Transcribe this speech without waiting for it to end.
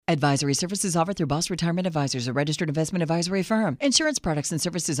Advisory services offered through Boss Retirement Advisors, a registered investment advisory firm. Insurance products and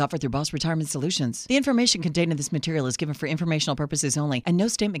services offered through Boss Retirement Solutions. The information contained in this material is given for informational purposes only, and no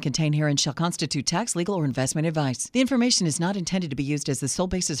statement contained herein shall constitute tax, legal, or investment advice. The information is not intended to be used as the sole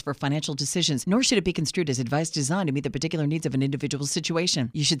basis for financial decisions, nor should it be construed as advice designed to meet the particular needs of an individual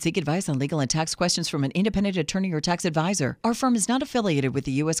situation. You should seek advice on legal and tax questions from an independent attorney or tax advisor. Our firm is not affiliated with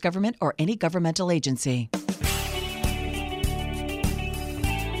the U.S. government or any governmental agency.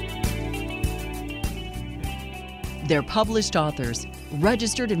 They're published authors,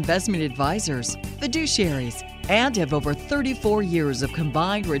 registered investment advisors, fiduciaries, and have over 34 years of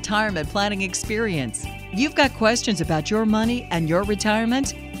combined retirement planning experience. You've got questions about your money and your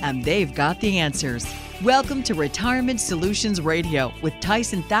retirement, and they've got the answers. Welcome to Retirement Solutions Radio with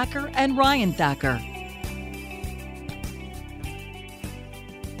Tyson Thacker and Ryan Thacker.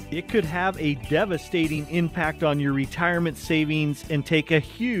 It could have a devastating impact on your retirement savings and take a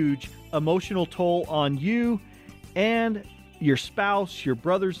huge emotional toll on you and your spouse, your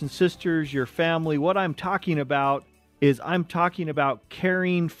brothers and sisters, your family. What I'm talking about is I'm talking about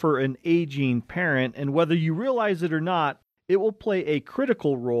caring for an aging parent, and whether you realize it or not, it will play a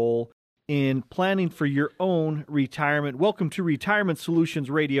critical role in planning for your own retirement. Welcome to Retirement Solutions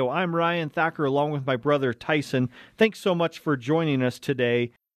Radio. I'm Ryan Thacker along with my brother Tyson. Thanks so much for joining us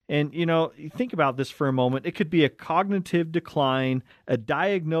today. And, think about this for a moment. It could be a cognitive decline, a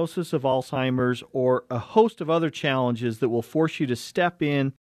diagnosis of Alzheimer's, or a host of other challenges that will force you to step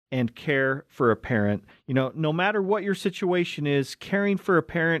in and care for a parent. No matter what your situation is, caring for a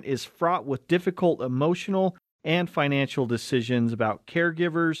parent is fraught with difficult emotional and financial decisions about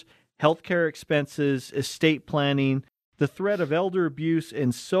caregivers, healthcare expenses, estate planning, the threat of elder abuse,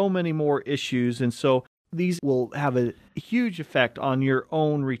 and so many more issues. And so these will have a huge effect on your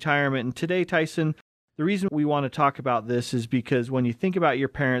own retirement. And today, Tyson, the reason we want to talk about this is because when you think about your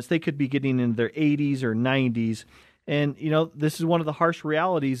parents, they could be getting into their 80s or 90s. And, this is one of the harsh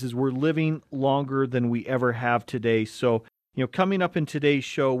realities is we're living longer than we ever have today. So, coming up in today's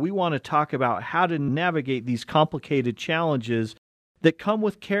show, we want to talk about how to navigate these complicated challenges that come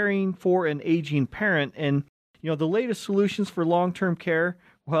with caring for an aging parent. And, the latest solutions for long-term care,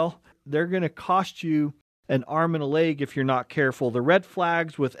 well, they're going to cost you an arm and a leg if you're not careful. The red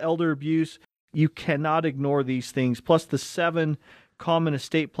flags with elder abuse, you cannot ignore these things, plus the 7 common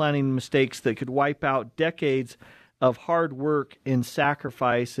estate planning mistakes that could wipe out decades of hard work and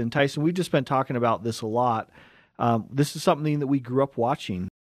sacrifice. And Tyson, we've just been talking about this a lot. This is something that we grew up watching.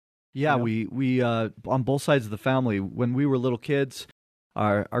 Yeah, we on both sides of the family, when we were little kids,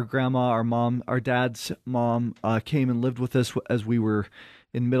 our grandma, our mom, our dad's mom came and lived with us as we were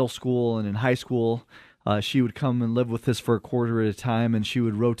in middle school and in high school. She would come and live with us for a quarter at a time, and she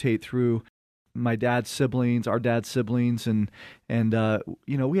would rotate through my dad's siblings, our dad's siblings, and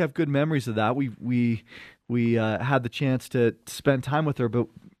we have good memories of that. We had the chance to spend time with her, but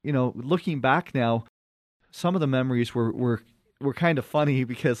looking back now, some of the memories were kind of funny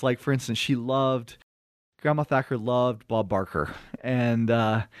because, like, for instance, Grandma Thacker loved Bob Barker, and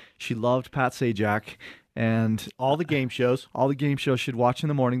she loved Pat Sajak. And all the game shows she'd watch in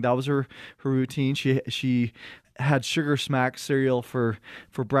the morning. That was her routine. She had Sugar Smack cereal for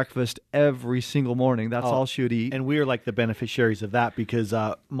breakfast every single morning. That's all she would eat. And we are like the beneficiaries of that because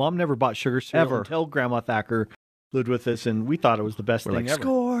Mom never bought sugar cereal until Grandma Thacker lived with us, and we thought it was the best thing ever.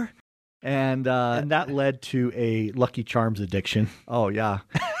 Score! And that led to a Lucky Charms addiction. Oh, yeah.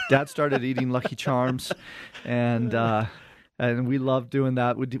 Dad started eating Lucky Charms, and we loved doing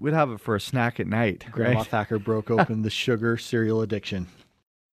that. We'd have it for a snack at night. Grandma Thacker broke open the sugar cereal addiction.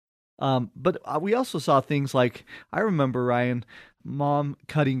 But we also saw things like, I remember, Ryan, Mom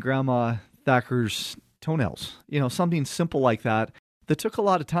cutting Grandma Thacker's toenails. Something simple like that took a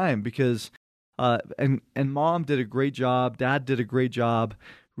lot of time because, and Mom did a great job. Dad did a great job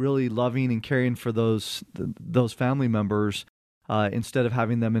really loving and caring for those family members. Instead of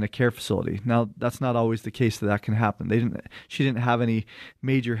having them in a care facility. Now, that's not always the case that can happen. She didn't have any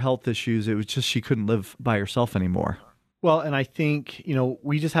major health issues. It was just she couldn't live by herself anymore. Well, and I think,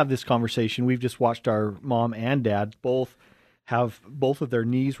 we just have this conversation. We've just watched our mom and dad both have both of their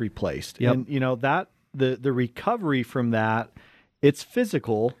knees replaced. Yep. And, that the recovery from that, it's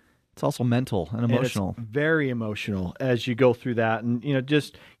physical. It's also mental and emotional. And it's very emotional as you go through that. And,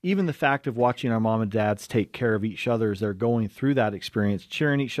 just even the fact of watching our mom and dads take care of each other as they're going through that experience,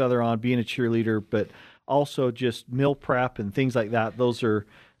 cheering each other on, being a cheerleader, but also just meal prep and things like that. Those are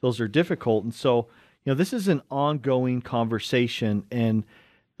difficult. And so, this is an ongoing conversation. And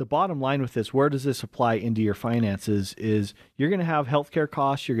the bottom line with this, where does this apply into your finances, is you're going to have healthcare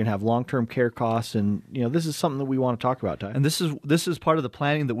costs, you're going to have long-term care costs, and this is something that we want to talk about, Ty. And this is part of the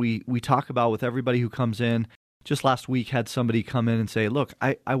planning that we talk about with everybody who comes in. Just last week had somebody come in and say, look,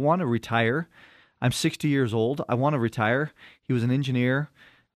 I want to retire. I'm 60 years old. I want to retire. He was an engineer,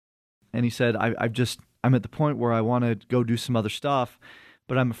 and he said, I'm at the point where I want to go do some other stuff,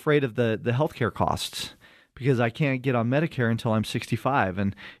 but I'm afraid of the healthcare costs because I can't get on Medicare until I'm 65.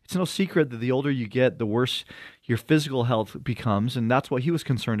 And it's no secret that the older you get, the worse your physical health becomes, and that's what he was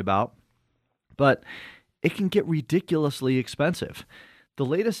concerned about. But it can get ridiculously expensive. The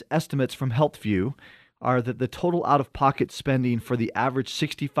latest estimates from HealthView are that the total out-of-pocket spending for the average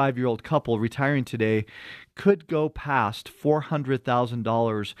 65-year-old couple retiring today could go past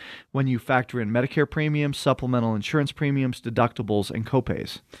 $400,000 when you factor in Medicare premiums, supplemental insurance premiums, deductibles, and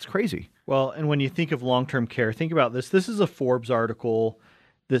copays. It's crazy. Well, and when you think of long-term care, think about this. This is a Forbes article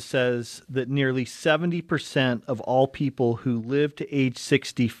that says that nearly 70% of all people who live to age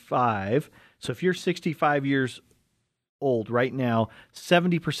 65, so if you're 65 years old right now,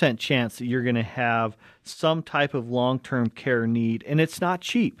 70% chance that you're going to have some type of long-term care need, and it's not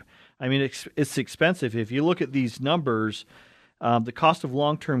cheap. I mean, it's expensive. If you look at these numbers, the cost of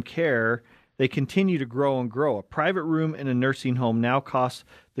long-term care, they continue to grow and grow. A private room in a nursing home now costs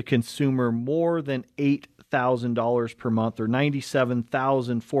the consumer more than $8,000 per month, or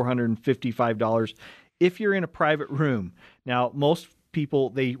 $97,455 if you're in a private room. Now, most people,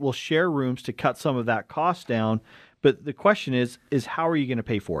 they will share rooms to cut some of that cost down, but the question is how are you going to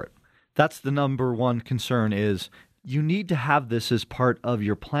pay for it? That's the number one concern, is you need to have this as part of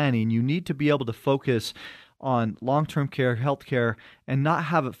your planning. You need to be able to focus on long-term care, healthcare, and not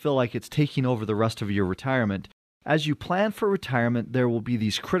have it feel like it's taking over the rest of your retirement. As you plan for retirement, there will be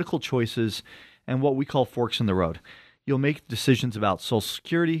these critical choices and what we call forks in the road. You'll make decisions about Social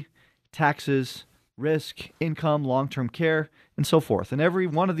Security, taxes, risk, income, long-term care, and so forth. And every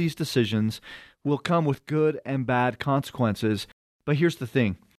one of these decisions will come with good and bad consequences. But here's the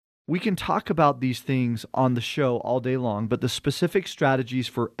thing. We can talk about these things on the show all day long, but the specific strategies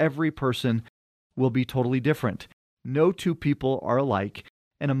for every person will be totally different. No two people are alike,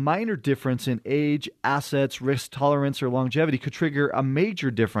 and a minor difference in age, assets, risk tolerance, or longevity could trigger a major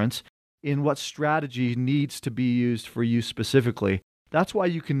difference in what strategy needs to be used for you specifically. That's why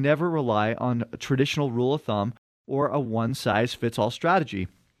you can never rely on a traditional rule of thumb or a one-size-fits-all strategy.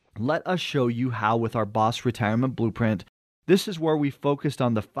 Let us show you how with our Boss Retirement Blueprint. This is where we focused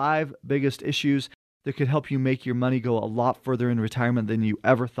on the 5 biggest issues that could help you make your money go a lot further in retirement than you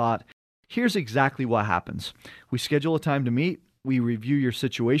ever thought. Here's exactly what happens. We schedule a time to meet. We review your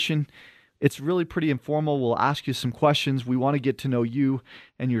situation. It's really pretty informal. We'll ask you some questions. We want to get to know you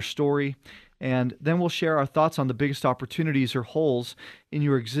and your story. And then we'll share our thoughts on the biggest opportunities or holes in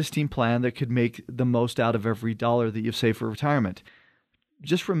your existing plan that could make the most out of every dollar that you've saved for retirement.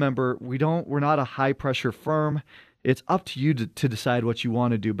 Just remember, we're not a high-pressure firm. It's up to you to decide what you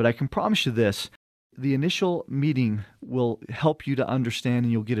want to do. But I can promise you this. The initial meeting will help you to understand,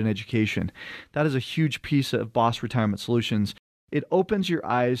 and you'll get an education. That is a huge piece of Boss Retirement Solutions. It opens your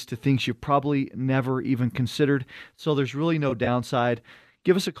eyes to things you've probably never even considered, so there's really no downside.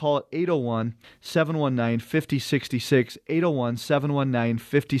 Give us a call at 801-719-5066,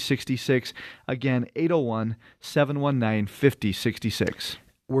 801-719-5066. Again, 801-719-5066.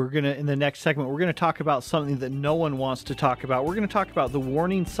 In the next segment, we're going to talk about something that no one wants to talk about. We're going to talk about the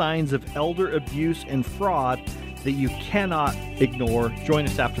warning signs of elder abuse and fraud that you cannot ignore. Join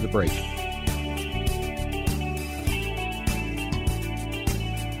us after the break.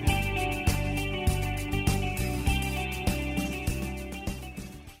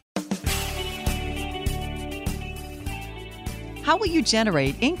 How will you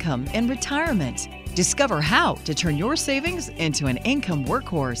generate income in retirement? Discover how to turn your savings into an income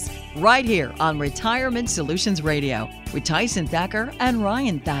workhorse right here on Retirement Solutions Radio with Tyson Thacker and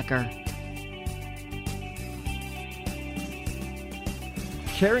Ryan Thacker.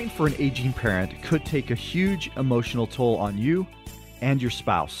 Caring for an aging parent could take a huge emotional toll on you and your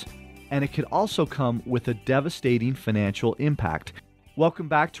spouse, and it could also come with a devastating financial impact. Welcome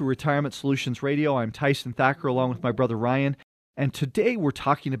back to Retirement Solutions Radio. I'm Tyson Thacker along with my brother Ryan. And today we're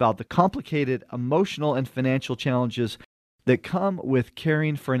talking about the complicated emotional and financial challenges that come with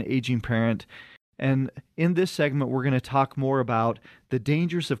caring for an aging parent. And in this segment, we're going to talk more about the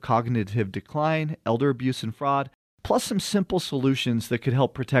dangers of cognitive decline, elder abuse and fraud, plus some simple solutions that could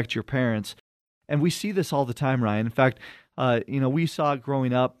help protect your parents. And we see this all the time, Ryan. In fact, we saw it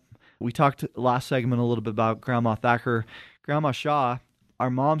growing up. We talked last segment a little bit about Grandma Thacker. Grandma Shaw, our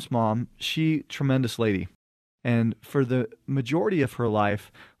mom's mom, tremendous lady. and for the majority of her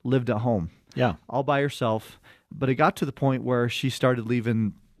life lived at home. Yeah. All by herself. But it got to the point where she started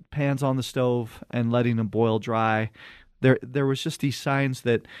leaving pans on the stove and letting them boil dry. There was just these signs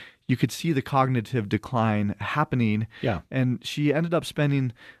that you could see the cognitive decline happening. Yeah. And she ended up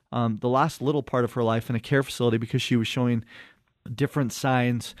spending the last little part of her life in a care facility because she was showing different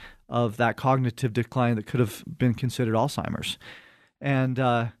signs of that cognitive decline that could have been considered Alzheimer's. And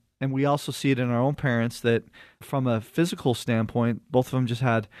we also see it in our own parents that from a physical standpoint, both of them just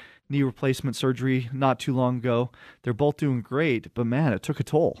had knee replacement surgery not too long ago. They're both doing great, but man, it took a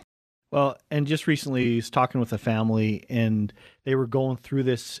toll. Well, and just recently I was talking with a family and they were going through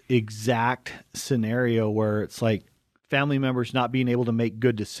this exact scenario where it's like family members not being able to make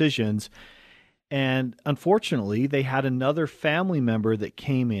good decisions. And unfortunately, they had another family member that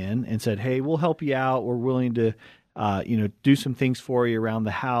came in and said, "Hey, we'll help you out. We're willing to do some things for you around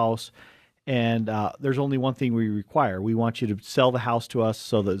the house. And there's only one thing we require. We want you to sell the house to us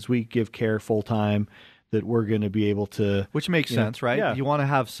so that as we give care full time, that we're going to be able to." Which makes sense, right? Yeah. You want to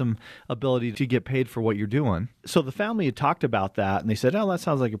have some ability to get paid for what you're doing. So the family had talked about that, and they said, "Oh, that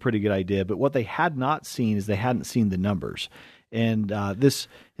sounds like a pretty good idea." But what they had not seen is they hadn't seen the numbers. And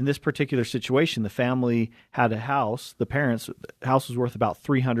in this particular situation, the family had a house. The house was worth about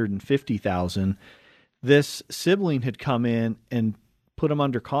 $350,000. This sibling had come in and put them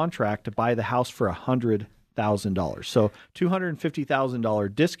under contract to buy the house for $100,000. So $250,000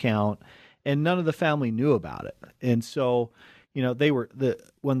 discount, and none of the family knew about it. And so,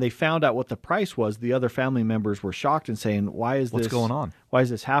 when they found out what the price was, the other family members were shocked and saying, what's going on? Why is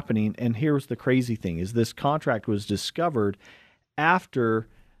this happening? And here's the crazy thing is this contract was discovered after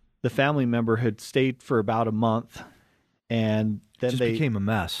the family member had stayed for about a month, and then It became a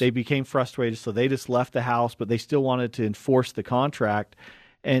mess. They became frustrated, so they just left the house, but they still wanted to enforce the contract.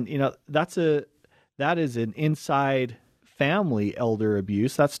 And that is an inside family elder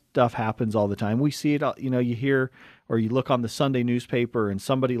abuse. That stuff happens all the time. We see it. You hear or you look on the Sunday newspaper, and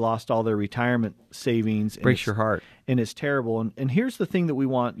somebody lost all their retirement savings. Breaks your heart, and it's terrible. And here's the thing that we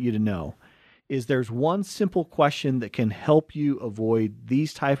want you to know. Is there's one simple question that can help you avoid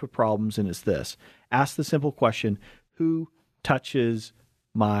these type of problems, and it's this. Ask the simple question, who touches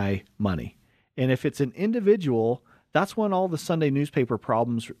my money? And if it's an individual, that's when all the Sunday newspaper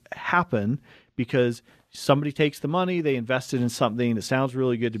problems happen, because somebody takes the money, they invested in something that sounds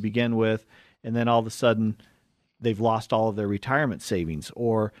really good to begin with, and then all of a sudden they've lost all of their retirement savings,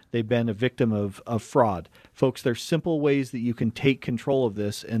 or they've been a victim of fraud. Folks, there's simple ways that you can take control of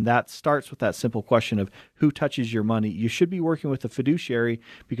this, and that starts with that simple question of who touches your money. You should be working with a fiduciary,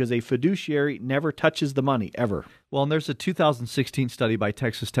 because a fiduciary never touches the money, ever. Well, and there's a 2016 study by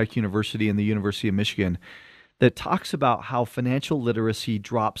Texas Tech University and the University of Michigan that talks about how financial literacy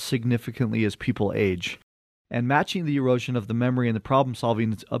drops significantly as people age, and matching the erosion of the memory and the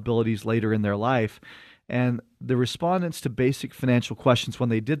problem-solving abilities later in their life. And the respondents to basic financial questions when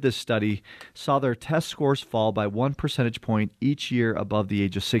they did this study saw their test scores fall by 1 percentage point each year above the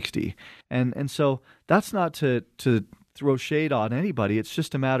age of 60. And so that's not to throw shade on anybody. It's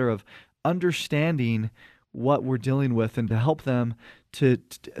just a matter of understanding what we're dealing with and to help them, to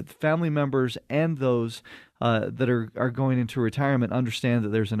family members and those that are going into retirement, understand that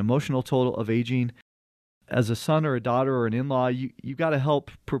there's an emotional toll of aging. As a son or a daughter or an in-law, you got to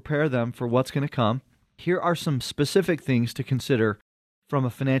help prepare them for what's going to come. Here are some specific things to consider from a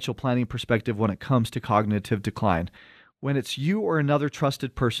financial planning perspective when it comes to cognitive decline. When it's you or another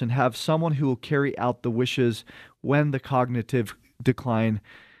trusted person, have someone who will carry out the wishes when the cognitive decline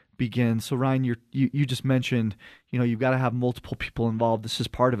begins. So Ryan, you just mentioned, you've got to have multiple people involved. This is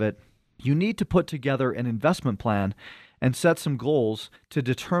part of it. You need to put together an investment plan and set some goals to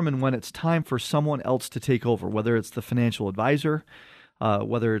determine when it's time for someone else to take over, whether it's the financial advisor,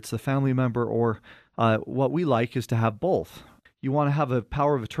 whether it's the family member, or what we like is to have both. You want to have a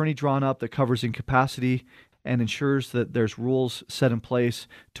power of attorney drawn up that covers incapacity and ensures that there's rules set in place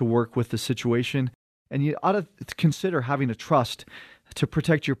to work with the situation. And you ought to consider having a trust to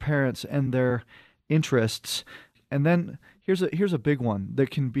protect your parents and their interests. And then here's a big one that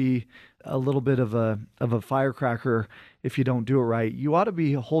can be a little bit of a firecracker if you don't do it right. You ought to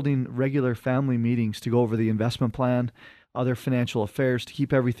be holding regular family meetings to go over the investment plan, other financial affairs, to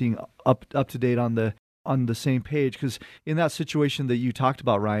keep everything up to date on the same page. Because in that situation that you talked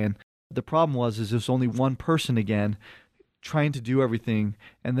about, Ryan, the problem is there's only one person again trying to do everything,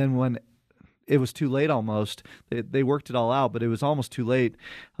 and then when it was too late almost, they worked it all out, but it was almost too late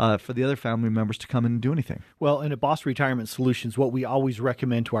for the other family members to come in and do anything. Well, and at Boss Retirement Solutions, what we always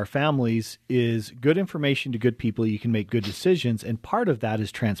recommend to our families is good information to good people. You can make good decisions, and part of that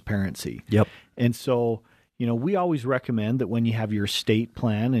is transparency. Yep. And so, we always recommend that when you have your estate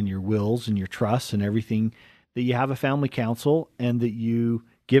plan and your wills and your trusts and everything, that you have a family council and that you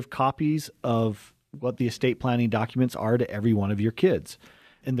give copies of what the estate planning documents are to every one of your kids.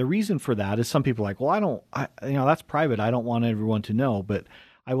 And the reason for that is some people are like, well, that's private. I don't want everyone to know. But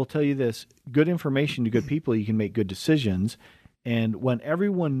I will tell you this, good information to good people, you can make good decisions. And when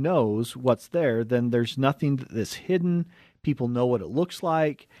everyone knows what's there, then there's nothing that's hidden. People know what it looks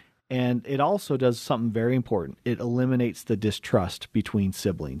like. And it also does something very important. It eliminates the distrust between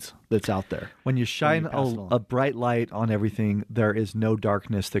siblings that's out there. When you shine a bright light on everything, there is no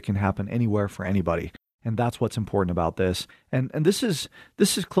darkness that can happen anywhere for anybody. And that's what's important about this. And this is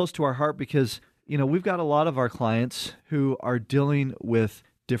close to our heart because, we've got a lot of our clients who are dealing with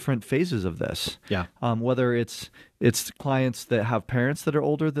different phases of this. Yeah. Whether it's clients that have parents that are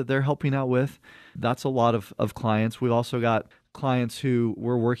older that they're helping out with, that's a lot of clients. We've also got clients who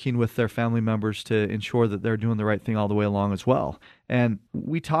we're working with their family members to ensure that they're doing the right thing all the way along as well. And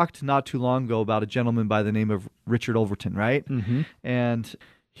we talked not too long ago about a gentleman by the name of Richard Overton, right? Mm-hmm. And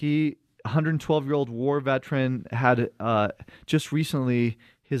he, 112-year-old war veteran, had just recently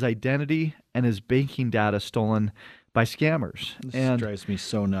his identity and his banking data stolen by scammers. This drives me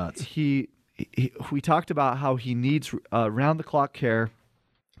so nuts. We talked about how he needs round-the-clock care,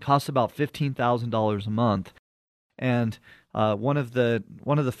 costs about $15,000 a month, and one of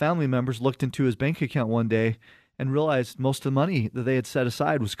the family members looked into his bank account one day and realized most of the money that they had set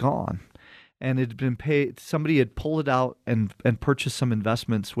aside was gone, and it had been paid. Somebody had pulled it out and purchased some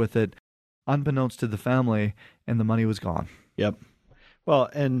investments with it, unbeknownst to the family, and the money was gone. Yep. Well,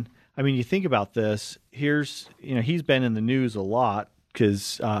 and I mean, you think about this. He's been in the news a lot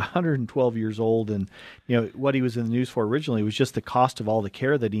because 112 years old, and what he was in the news for originally was just the cost of all the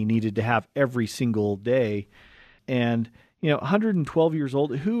care that he needed to have every single day. And 112 years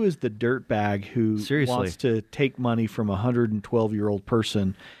old. Who is the dirtbag who wants to take money from a 112-year-old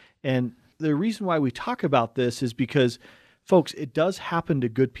person? And the reason why we talk about this is because, folks, it does happen to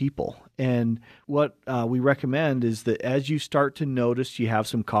good people. And what we recommend is that as you start to notice you have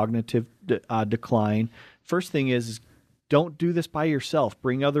some cognitive decline, first thing is don't do this by yourself.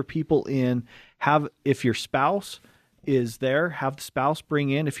 Bring other people in. If your spouse is there, have the spouse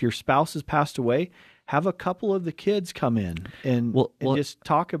bring in. If your spouse has passed away, have a couple of the kids come in and just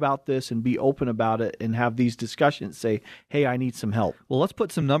talk about this and be open about it and have these discussions. Say, hey, I need some help. Well, let's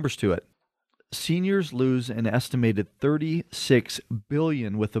put some numbers to it. Seniors lose an estimated $36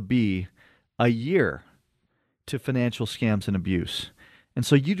 billion with a B a year to financial scams and abuse. And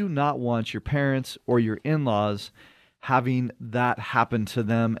so you do not want your parents or your in-laws having that happen to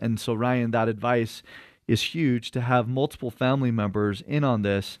them. And so, Ryan, that advice is huge, to have multiple family members in on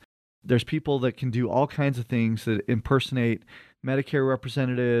this. There's people that can do all kinds of things that impersonate Medicare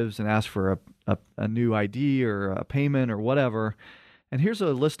representatives and ask for a new ID or a payment or whatever. And here's a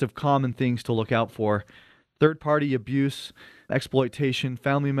list of common things to look out for: third-party abuse, exploitation,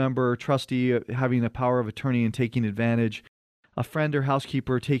 family member, trustee having a power of attorney and taking advantage, a friend or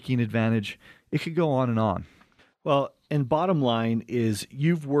housekeeper taking advantage. It could go on and on. Well, and bottom line is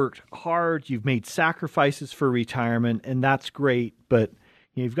you've worked hard, you've made sacrifices for retirement, and that's great, but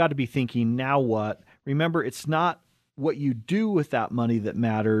you've got to be thinking, now what? Remember, it's not what you do with that money that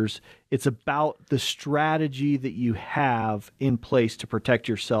matters. It's about the strategy that you have in place to protect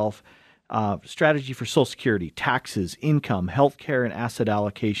yourself. Strategy for Social Security, taxes, income, healthcare, and asset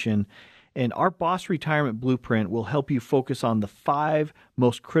allocation. And our Boss Retirement Blueprint will help you focus on the 5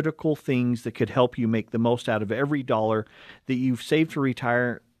 most critical things that could help you make the most out of every dollar that you've saved for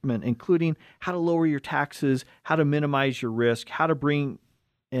retirement, including how to lower your taxes, how to minimize your risk, how to bring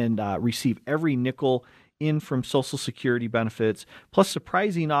and receive every nickel in from Social Security benefits, plus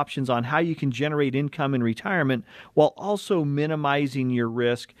surprising options on how you can generate income in retirement while also minimizing your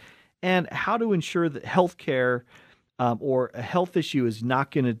risk, and how to ensure that health care or a health issue is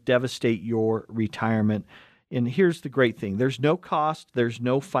not going to devastate your retirement. And here's the great thing. There's no cost. There's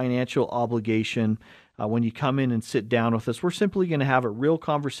no financial obligation. When you come in and sit down with us, we're simply going to have a real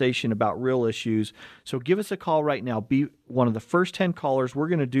conversation about real issues. So give us a call right now. Be one of the first 10 callers. We're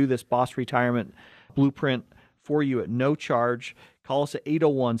going to do this Boss Retirement Blueprint for you at no charge. Call us at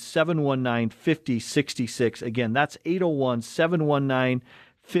 801-719-5066. Again, that's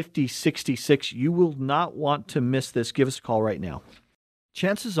 801-719-5066. You will not want to miss this. Give us a call right now.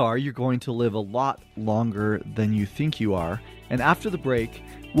 Chances are you're going to live a lot longer than you think you are. And after the break,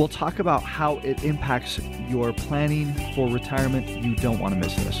 we'll talk about how it impacts your planning for retirement. You don't want to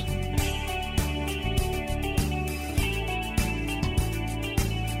miss this.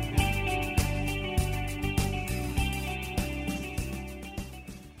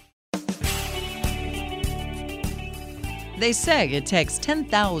 They say it takes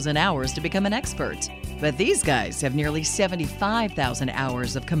 10,000 hours to become an expert, but these guys have nearly 75,000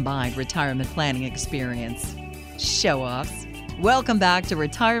 hours of combined retirement planning experience. Show-offs. Welcome back to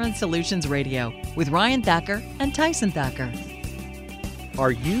Retirement Solutions Radio with Ryan Thacker and Tyson Thacker.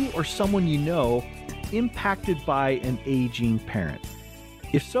 Are you or someone you know impacted by an aging parent?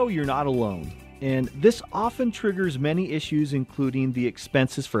 If so, you're not alone. And this often triggers many issues, including the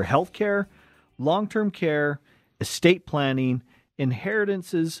expenses for healthcare, long-term care, estate planning,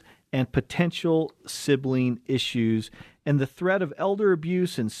 inheritances, and potential sibling issues, and the threat of elder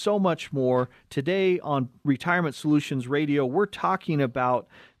abuse and so much more. Today on Retirement Solutions Radio, we're talking about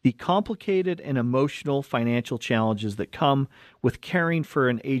the complicated and emotional financial challenges that come with caring for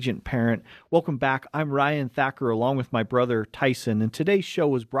an aging parent. Welcome back. I'm Ryan Thacker along with my brother Tyson, and today's show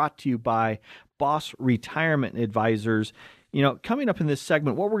was brought to you by Boss Retirement Advisors. You know, coming up in this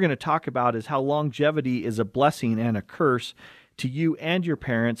segment, what we're going to talk about is how longevity is a blessing and a curse to you and your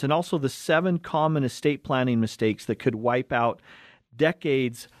parents, and also the 7 common estate planning mistakes that could wipe out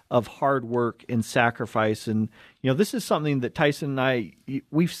decades of hard work and sacrifice. And, you know, this is something that Tyson and I,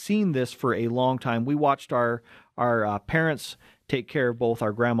 we've seen this for a long time. We watched our parents take care of both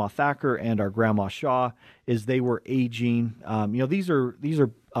our Grandma Thacker and our Grandma Shaw as they were aging. You know, these are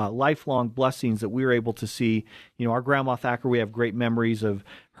lifelong blessings that we were able to see. You know, our Grandma Thacker, we have great memories of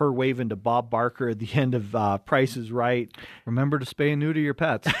her waving to Bob Barker at the end of Price is Right. Remember to spay and neuter your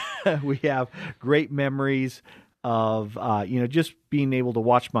pets. We have great memories of, you know, just being able to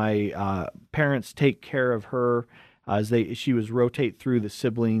watch my parents take care of her as she was rotate through the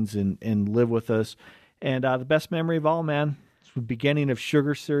siblings and live with us. And the best memory of all, man, it's the beginning of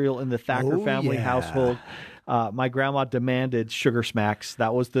sugar cereal in the Thacker family household. My grandma demanded Sugar Smacks.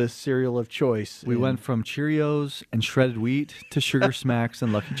 That was the cereal of choice. We went from Cheerios and shredded wheat to Sugar Smacks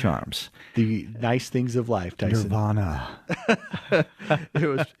and Lucky Charms. The nice things of life, Tyson. Nirvana.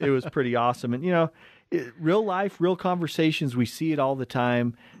 It was pretty awesome. And, you know, real life, real conversations, we see it all the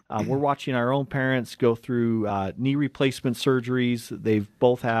time. We're watching our own parents go through knee replacement surgeries. They've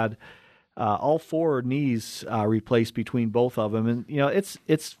both had all 4 knees replaced between both of them. And, you know,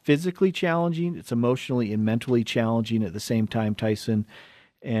 it's physically challenging. It's emotionally and mentally challenging at the same time, Tyson.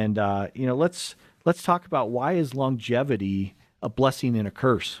 And, you know, let's talk about why is longevity a blessing and a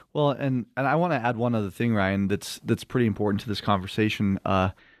curse? Well, and I want to add one other thing, Ryan, that's pretty important to this conversation.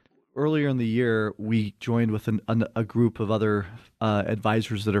 Earlier in the year, we joined with a group of other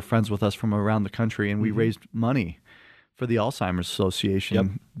advisors that are friends with us from around the country, and we raised money for the Alzheimer's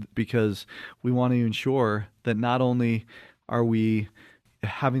Association because we want to ensure that not only are we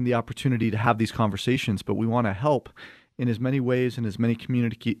having the opportunity to have these conversations, but we want to help in as many ways in as many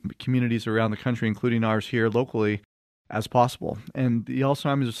communities around the country, including ours here locally, as possible. And the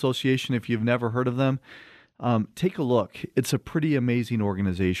Alzheimer's Association, if you've never heard of them, take a look. It's a pretty amazing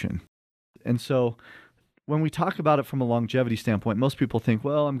organization. And so when we talk about it from a longevity standpoint, most people think,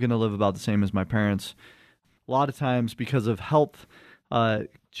 well, I'm going to live about the same as my parents. A lot of times because of health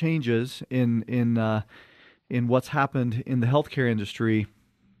changes in what's happened in the healthcare industry,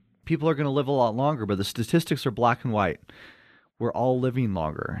 people are going to live a lot longer, but the statistics are black and white. We're all living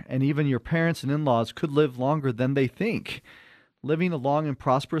longer. And even your parents and in-laws could live longer than they think. Living a long and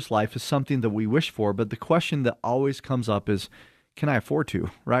prosperous life is something that we wish for, but the question that always comes up is, can I afford to?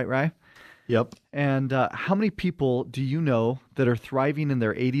 Right? Yep. And how many people do you know that are thriving in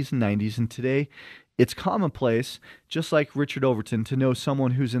their 80s and 90s? And today, it's commonplace, just like Richard Overton, to know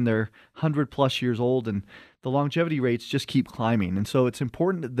someone who's in their 100-plus years old, and the longevity rates just keep climbing. And so it's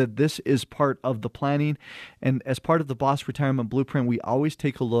important that this is part of the planning. And as part of the Boss Retirement Blueprint, we always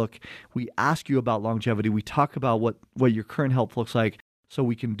take a look. We ask you about longevity. We talk about what your current health looks like so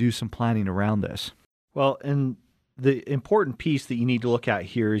we can do some planning around this. Well, and the important piece that you need to look at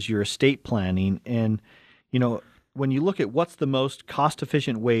here is your estate planning. And, you know, when you look at what's the most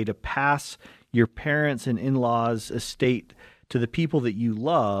cost-efficient way to pass your parents' and in-laws' estate to the people that you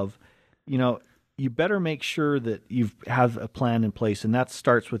love, you know, you better make sure that you have a plan in place, and that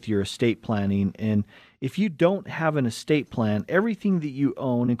starts with your estate planning. And if you don't have an estate plan, everything that you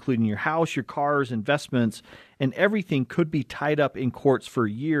own, including your house, your cars, investments, and everything could be tied up in courts for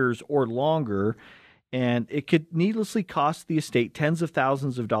years or longer, and it could needlessly cost the estate tens of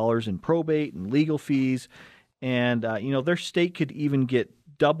thousands of dollars in probate and legal fees, and you know, their estate could even get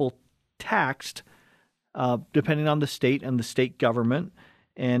double taxed depending on the state and the state government.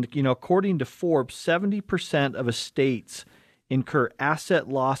 And, you know, according to Forbes, 70% of estates incur asset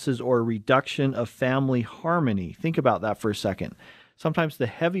losses or a reduction of family harmony. Think about that for a second. Sometimes the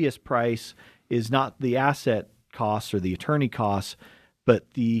heaviest price is not the asset costs or the attorney costs,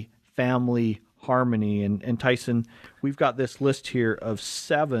 but the family harmony. And Tyson, we've got this list here of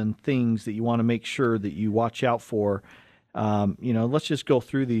 7 things that you want to make sure that you watch out for. Let's just go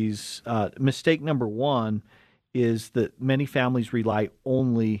through these. Mistake number 1 is that many families rely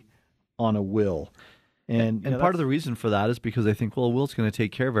only on a will. And part of the reason for that is because they think, well, a will's going to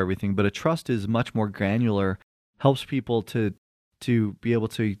take care of everything, but a trust is much more granular, helps people to be able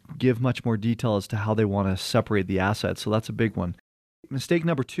to give much more detail as to how they want to separate the assets. So that's a big one. Mistake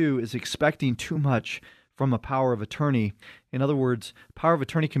number 2 is expecting too much from a power of attorney. In other words, power of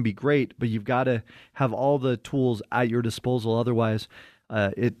attorney can be great, but you've got to have all the tools at your disposal. Otherwise,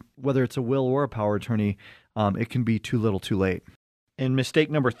 whether it's a will or a power of attorney, it can be too little too late. And mistake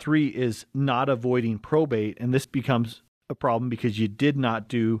number 3 is not avoiding probate. And this becomes a problem because you did not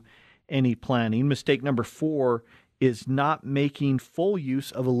do any planning. Mistake number 4 is not making full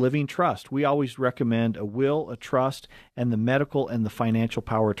use of a living trust. We always recommend a will, a trust, and the medical and the financial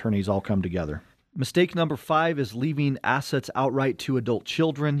power attorneys all come together. Mistake number 5 is leaving assets outright to adult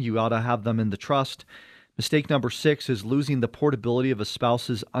children. You ought to have them in the trust. Mistake number 6 is losing the portability of a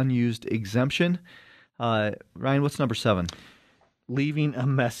spouse's unused exemption. Ryan, what's number 7? Leaving a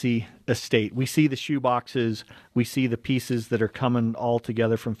messy estate. We see the shoe boxes. We see the pieces that are coming all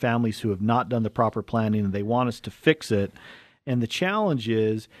together from families who have not done the proper planning, and they want us to fix it. And the challenge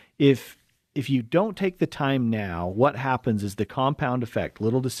is, if you don't take the time now, what happens is the compound effect.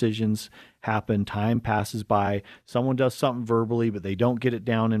 Little decisions happen. Time passes by. Someone does something verbally, but they don't get it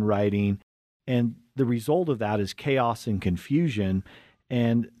down in writing. And the result of that is chaos and confusion.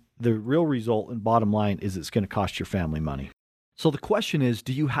 And the real result and bottom line is it's going to cost your family money. So the question is,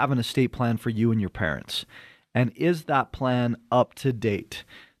 do you have an estate plan for you and your parents? And is that plan up to date?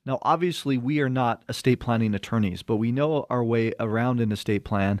 Now, obviously, we are not estate planning attorneys, but we know our way around an estate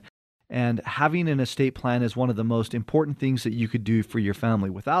plan. And having an estate plan is one of the most important things that you could do for your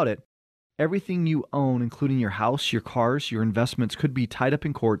family. Without it, everything you own, including your house, your cars, your investments, could be tied up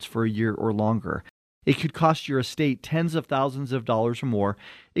in courts for a year or longer. It could cost your estate tens of thousands of dollars or more.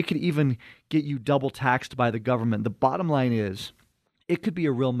 It could even get you double taxed by the government. The bottom line is, it could be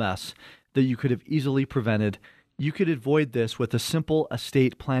a real mess that you could have easily prevented. You could avoid this with a simple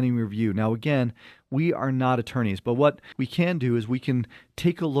estate planning review. Now, again, we are not attorneys, but what we can do is we can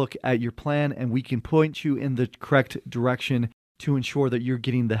take a look at your plan and we can point you in the correct direction to ensure that you're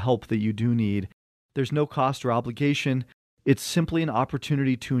getting the help that you do need. There's no cost or obligation. It's simply an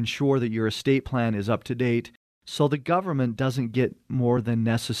opportunity to ensure that your estate plan is up to date so the government doesn't get more than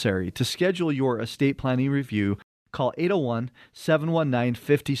necessary. To schedule your estate planning review, call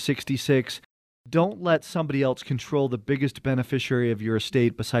 801-719-5066. Don't let somebody else control the biggest beneficiary of your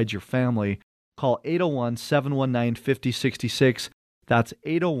estate besides your family. Call 801-719-5066. That's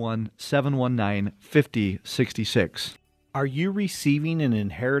 801-719-5066. Are you receiving an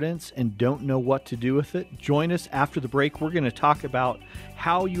inheritance and don't know what to do with it? Join us after the break. We're going to talk about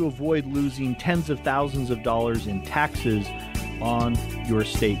how you avoid losing tens of thousands of dollars in taxes on your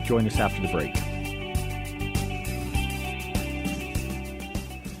estate. Join us after the break.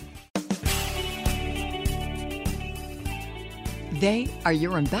 They are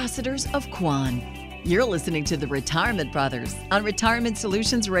your ambassadors of Quan. You're listening to the Retirement Brothers on Retirement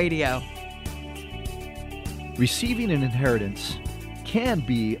Solutions Radio. Receiving an inheritance can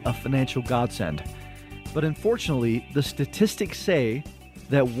be a financial godsend, but unfortunately, the statistics say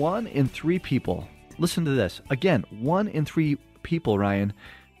that 1 in 3 people, listen to this, again, 1 in 3 people, Ryan,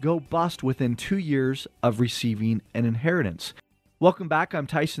 go bust within 2 years of receiving an inheritance. Welcome back. I'm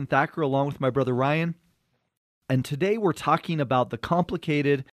Tyson Thacker along with my brother Ryan, and today we're talking about the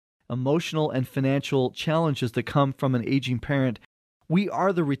complicated emotional and financial challenges that come from an aging parent. We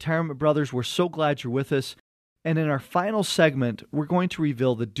are the Retirement Brothers. We're so glad you're with us. And in our final segment, we're going to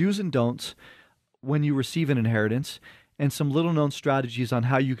reveal the do's and don'ts when you receive an inheritance and some little-known strategies on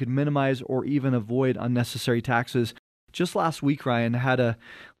how you could minimize or even avoid unnecessary taxes. Just last week, Ryan, had a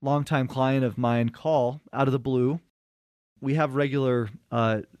longtime client of mine call out of the blue. We have regular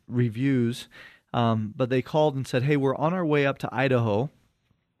reviews, but they called and said, hey, we're on our way up to Idaho.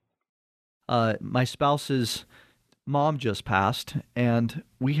 My spouse's mom just passed, and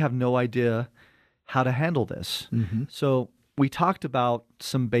we have no idea how to handle this. Mm-hmm. So we talked about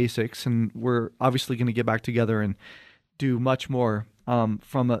some basics, and we're obviously going to get back together and do much more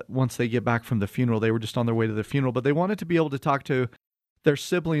once they get back from the funeral. They were just on their way to the funeral, but they wanted to be able to talk to their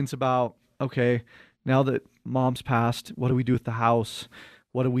siblings about, okay, now that mom's passed, what do we do with the house?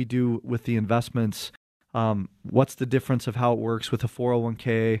 What do we do with the investments? What's the difference of how it works with a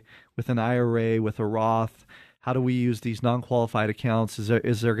 401k, with an IRA, with a Roth? How do we use these non-qualified accounts?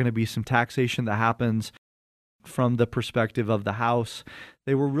 Is there going to be some taxation that happens? from the perspective of the house.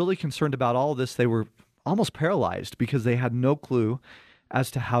 They were really concerned about all of this. They were almost paralyzed because they had no clue as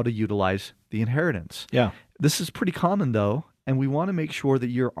to how to utilize the inheritance. Yeah. This is pretty common, though, and we want to make sure that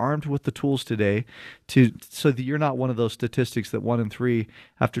you're armed with the tools today so that you're not one of those statistics that 1 in 3,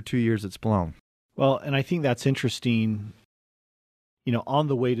 after 2 years, it's blown. Well, and I think that's interesting. On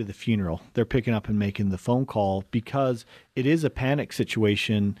the way to the funeral, they're picking up and making the phone call because it is a panic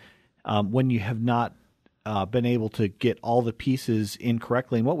situation when you have not been able to get all the pieces in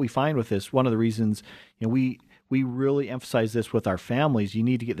correctly. And what we find with this, one of the reasons, we really emphasize this with our families, you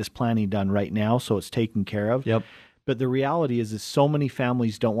need to get this planning done right now so it's taken care of. Yep. But the reality is so many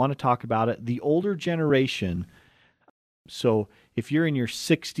families don't want to talk about it. The older generation, so if you're in your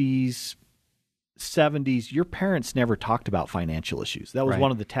 60s, 70s, your parents never talked about financial issues. That was one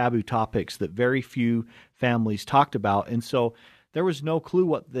of the taboo topics that very few families talked about. And so there was no clue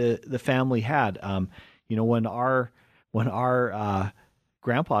what the family had. When our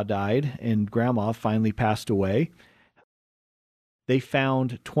grandpa died and grandma finally passed away, they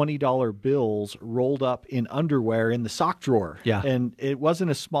found $20 bills rolled up in underwear in the sock drawer. Yeah. And it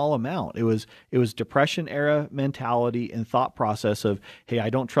wasn't a small amount. It was Depression era mentality and thought process of, hey, I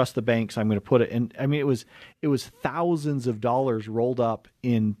don't trust the banks, I'm going to put it in. I mean, it was thousands of dollars rolled up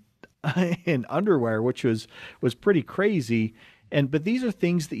in underwear, which was pretty crazy. But these are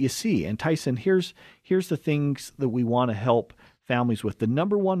things that you see. And Tyson, here's the things that we want to help families with. The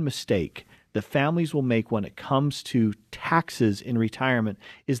number one mistake that families will make when it comes to taxes in retirement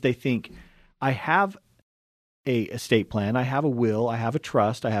is they think, I have a estate plan, I have a will, I have a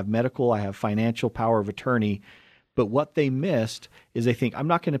trust, I have medical, I have financial power of attorney. But what they missed is they think, I'm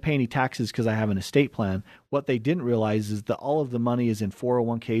not going to pay any taxes because I have an estate plan. What they didn't realize is that all of the money is in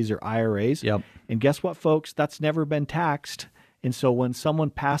 401ks or IRAs. Yep. And guess what, folks? That's never been taxed. And so when someone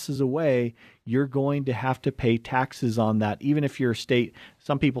passes away, you're going to have to pay taxes on that, even if your estate.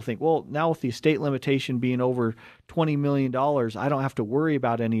 Some people think, well, now with the estate limitation being over $20 million, I don't have to worry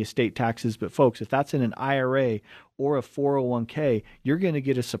about any estate taxes. But folks, if that's in an IRA or a 401k, you're going to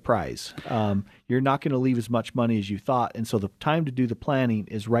get a surprise. You're not going to leave as much money as you thought. And so the time to do the planning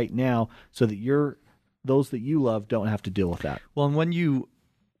is right now so that those that you love don't have to deal with that. Well, and when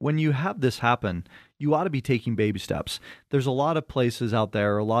you have this happen, you ought to be taking baby steps. There's a lot of places out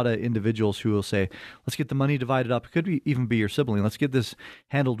there, a lot of individuals who will say, let's get the money divided up. It could even be your sibling. Let's get this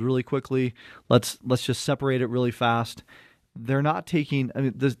handled really quickly. Let's just separate it really fast. They're not taking,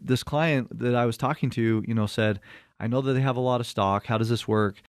 this client that I was talking to, said, I know that they have a lot of stock. How does this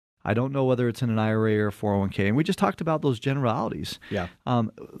work? I don't know whether it's in an IRA or a 401k. And we just talked about those generalities. Yeah.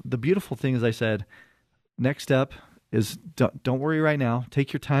 The beautiful thing is I said, next step is don't worry right now.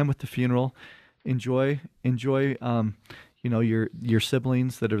 Take your time with the funeral. Enjoy your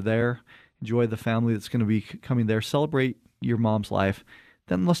siblings that are there. Enjoy the family that's going to be coming there. Celebrate your mom's life.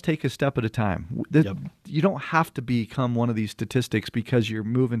 Then let's take a step at a time. You don't have to become one of these statistics because you're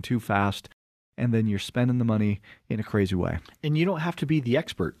moving too fast and then you're spending the money in a crazy way. And you don't have to be the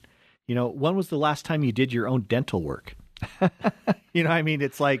expert. When was the last time you did your own dental work?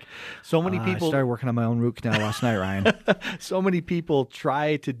 It's like so many people. I started working on my own root canal last night, Ryan. So many people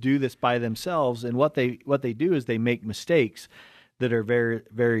try to do this by themselves, and what they do is they make mistakes that are very,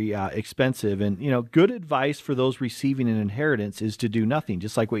 very expensive. And good advice for those receiving an inheritance is to do nothing.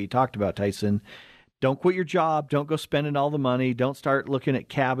 Just like what you talked about, Tyson. Don't quit your job. Don't go spending all the money. Don't start looking at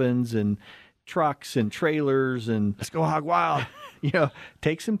cabins and trucks and trailers and let's go hog wild.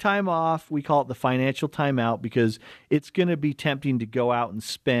 Take some time off. We call it the financial timeout because it's going to be tempting to go out and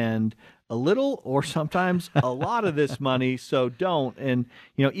spend a little or sometimes a lot of this money. So don't. And,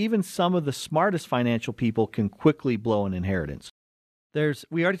 even some of the smartest financial people can quickly blow an inheritance.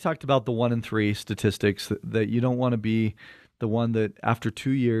 We already talked about the 1 in 3 statistics that you don't want to be the one that after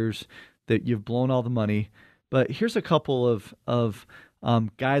 2 years that you've blown all the money. But here's a couple of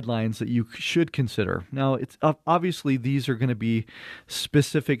guidelines that you should consider. Now, it's obviously these are going to be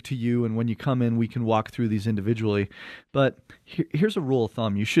specific to you, and when you come in, we can walk through these individually. But here's a rule of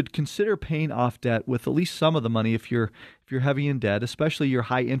thumb: you should consider paying off debt with at least some of the money if you're heavy in debt, especially your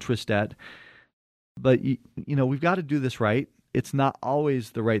high interest debt. But we've got to do this right. It's not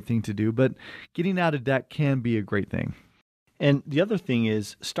always the right thing to do, but getting out of debt can be a great thing. And the other thing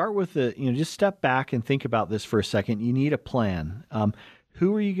is start with just step back and think about this for a second. You need a plan.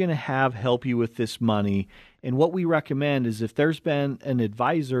 Who are you going to have help you with this money? And what we recommend is if there's been an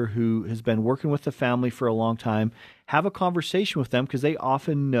advisor who has been working with the family for a long time, have a conversation with them because they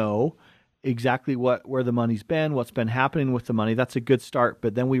often know exactly where the money's been, what's been happening with the money. That's a good start.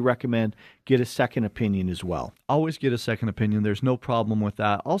 But then we recommend get a second opinion as well. Always get a second opinion. There's no problem with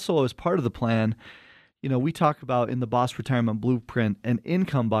that. Also, as part of the plan, We talk about in the Boss Retirement Blueprint an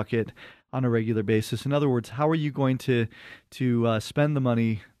income bucket on a regular basis. In other words, how are you going to spend the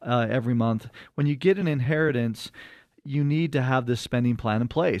money every month? When you get an inheritance, you need to have this spending plan in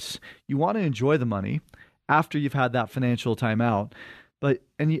place. You want to enjoy the money after you've had that financial time out.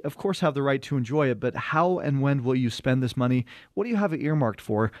 And you, of course, have the right to enjoy it, but how and when will you spend this money? What do you have it earmarked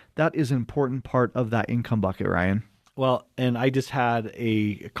for? That is an important part of that income bucket, Ryan. Well, and I just had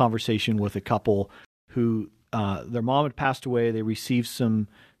a conversation with a couple who their mom had passed away. They received some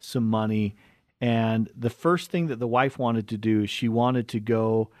money, and the first thing that the wife wanted to do is she wanted to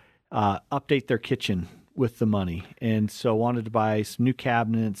go update their kitchen with the money, and so wanted to buy some new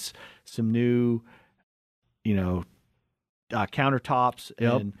cabinets, some new, countertops,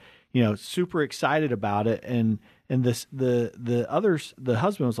 Yep. and super excited about it. And the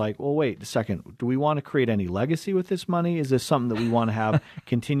husband was like, well, wait a second, do we want to create any legacy with this money? Is this something that we want to have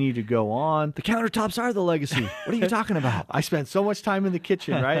continue to go on? The countertops are the legacy. What are you talking about? I spent so much time in the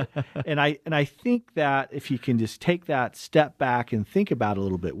kitchen, right? and I think that if you can just take that step back and think about it a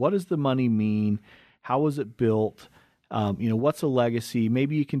little bit, what does the money mean? How was it built? What's a legacy?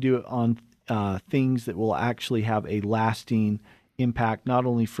 Maybe you can do it on things that will actually have a lasting impact, not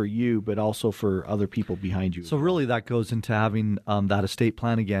only for you, but also for other people behind you. So really that goes into having that estate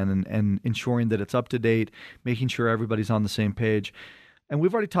plan again and ensuring that it's up to date, making sure everybody's on the same page. And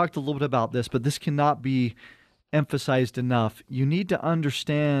we've already talked a little bit about this, but this cannot be emphasized enough. You need to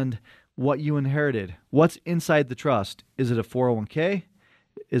understand what you inherited. What's inside the trust? Is it a 401k?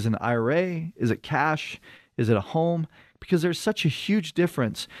 Is it an IRA? Is it cash? Is it a home? Because there's such a huge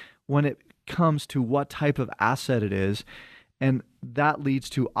difference when it comes to what type of asset it is. And that leads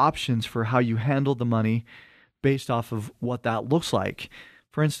to options for how you handle the money based off of what that looks like.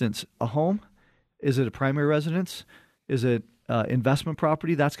 For instance, a home, is it a primary residence? Is it investment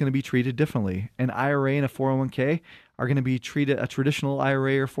property? That's going to be treated differently. An IRA and a 401k are going to be treated, a traditional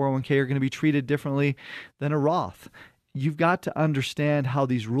IRA or 401k are going to be treated differently than a Roth. You've got to understand how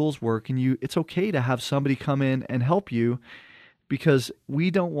these rules work, and it's okay to have somebody come in and help you, because we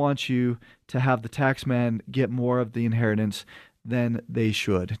don't want you to have the tax man get more of the inheritance than they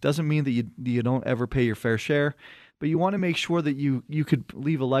should. It doesn't mean that you don't ever pay your fair share, but you want to make sure that you could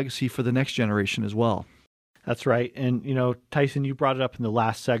leave a legacy for the next generation as well. That's right. And, Tyson, you brought it up in the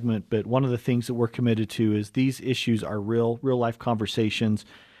last segment, but one of the things that we're committed to is these issues are real life conversations.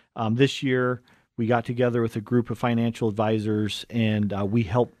 This year, we got together with a group of financial advisors, and we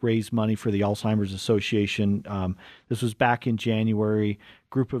helped raise money for the Alzheimer's Association. This was back in January. A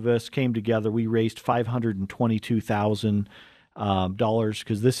group of us came together. We raised $522,000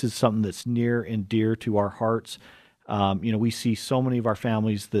 because this is something that's near and dear to our hearts. We see so many of our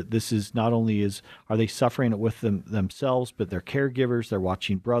families that this is not only are they suffering it with themselves, but their caregivers. They're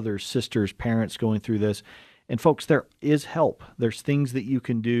watching brothers, sisters, parents going through this. And folks, there is help. There's things that you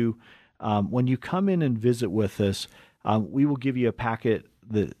can do. When you come in and visit with us, we will give you a packet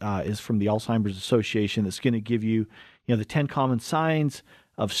that is from the Alzheimer's Association that's going to give you, the 10 common signs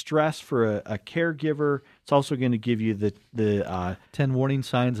of stress for a caregiver. It's also going to give you the 10 warning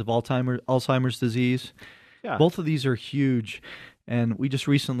signs of Alzheimer's disease. Yeah. Both of these are huge. And we just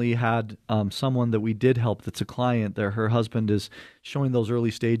recently had someone that we did help that's a client there. Her husband is showing those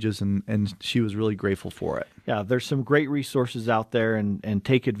early stages, and she was really grateful for it. Yeah, there's some great resources out there, and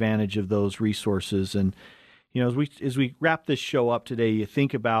take advantage of those resources. And, as we wrap this show up today, you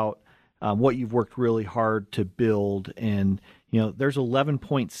think about what you've worked really hard to build. And, there's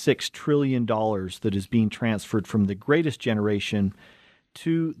 $11.6 trillion that is being transferred from the greatest generation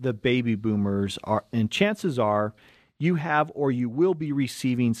to the baby boomers. And chances are, you have or you will be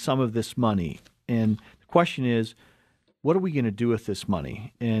receiving some of this money. And the question is, what are we going to do with this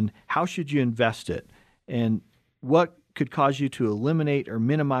money? And how should you invest it? And what could cause you to eliminate or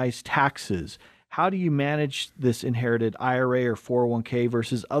minimize taxes? How do you manage this inherited IRA or 401k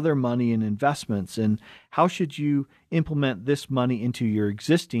versus other money and investments? And how should you implement this money into your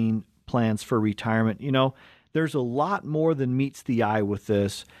existing plans for retirement? There's a lot more than meets the eye with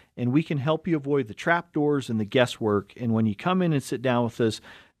this, and we can help you avoid the trapdoors and the guesswork. And when you come in and sit down with us,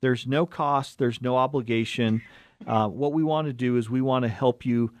 there's no cost, there's no obligation. What we want to do is we want to help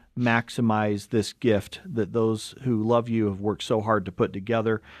you maximize this gift that those who love you have worked so hard to put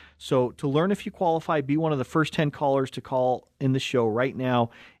together. So to learn if you qualify, be one of the first 10 callers to call in the show right now,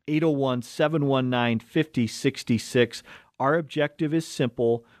 801-719-5066. Our objective is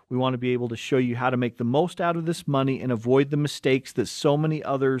simple. We want to be able to show you how to make the most out of this money and avoid the mistakes that so many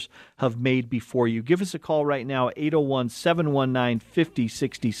others have made before you. Give us a call right now,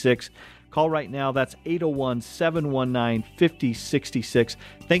 801-719-5066. Call right now. That's 801-719-5066.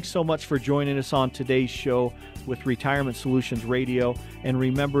 Thanks so much for joining us on today's show with Retirement Solutions Radio. And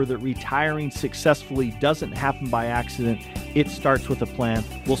remember that retiring successfully doesn't happen by accident. It starts with a plan.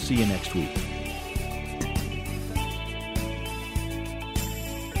 We'll see you next week.